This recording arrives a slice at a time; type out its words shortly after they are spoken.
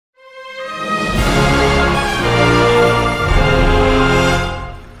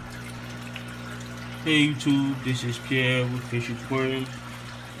Hey YouTube, this is Pierre with Fish Aquarium.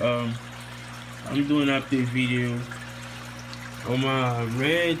 I'm doing an update video on my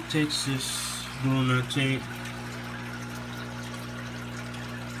red Texas Growing tank.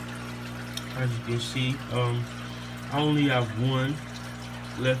 As you can see, I only have one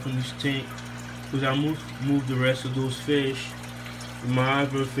left in this tank because I moved the rest of those fish in my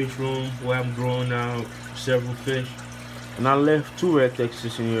other fish room where I'm growing out several fish, and I left two red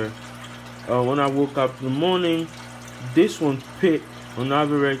Texas in here. When I woke up in the morning, this one picked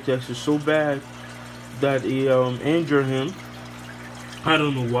another red Texas so bad that it injured him. I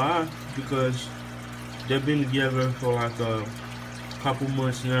don't know why, because they've been together for like a couple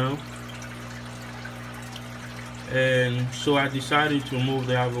months now, and so I decided to remove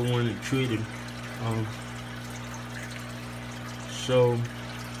the other one and treat him. So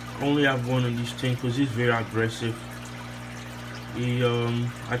I only have one in this tank because he's very aggressive. He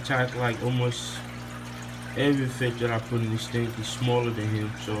attacked like almost every fish that I put in this tank is smaller than him.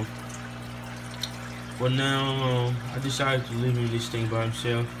 So for now, I decided to leave him in this tank by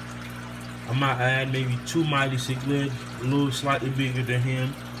himself. I might add maybe two mighty cichlid, a little slightly bigger than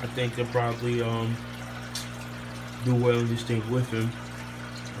him. I think they'll probably do well in this tank with him.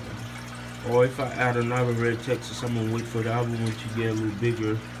 Or if I add another red Texas, I'm gonna wait for the other one to get a little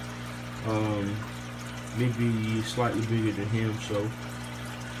bigger. Maybe slightly bigger than him, so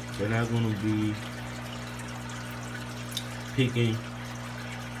they're not gonna be picking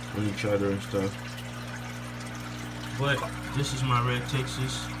on each other and stuff. But this is my red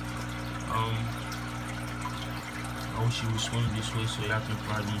Texas. I wish you would swim this way so y'all can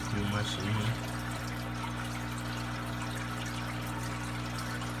probably pretty much see him.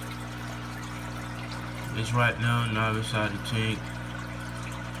 It's right now on the other side of the tank,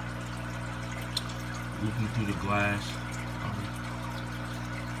 looking through the glass.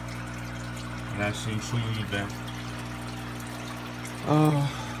 And I see him swimming back.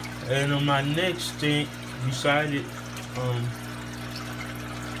 And on my next tank beside it,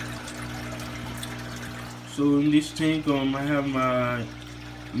 so in this tank, I have my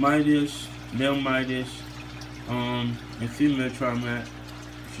Midas, male Midas, and female Trimat.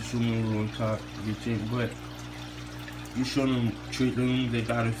 She's swimming on top of the tank, but you show them, treat them. They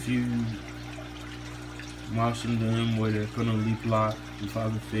got a few marks in them where they're gonna leap lock with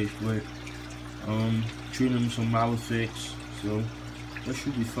other fish, but treat them some Malifix, so that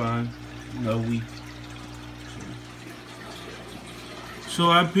should be fine in a week.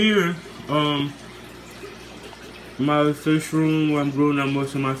 So up here, my fish room where I'm growing out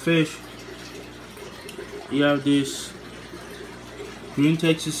most of my fish, you have this green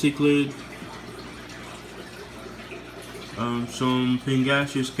Texas cichlid, some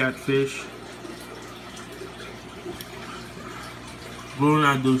Pangasius catfish, growing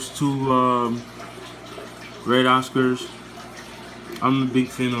out those two red Oscars. I'm a big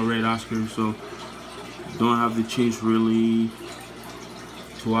fan of red Oscars, so don't have the chance really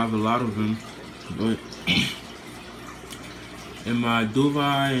to have a lot of them. But and my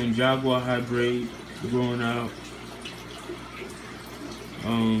Dubai and Jaguar hybrid growing out.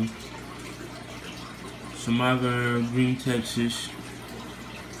 Some other green Texas.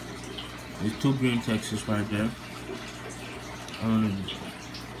 There's two green Texas right there.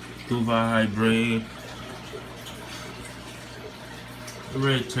 Dubai hybrid,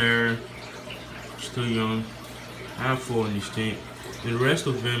 red Terror, still young. I have four in this tank. The rest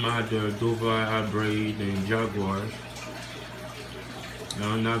of them I had the Dubai hybrid and Jaguars.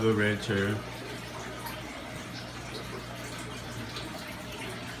 Now another red Terror.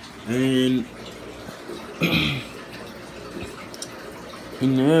 And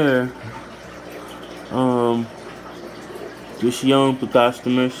in there, this young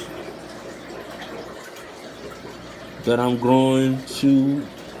Pictostomus that I'm growing to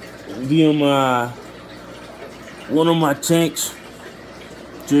be in one of my tanks.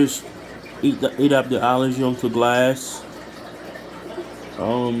 Just eat up the algae onto glass. I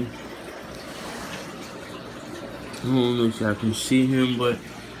don't know if I can see him, but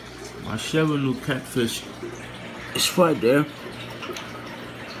my Chevrolet catfish is right there.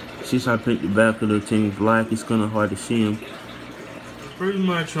 Since I paint the back of the tank black, it's kinda hard to see him. Pretty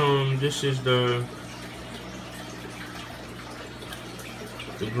much, this is the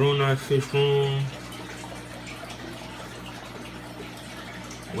grown out fish room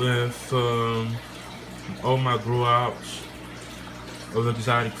with all my grow outs of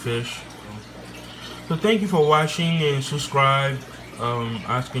exotic fish. So thank you for watching, and subscribe,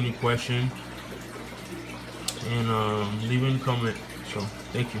 ask any question, and leave any comment. So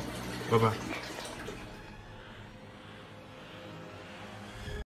thank you. Bye bye.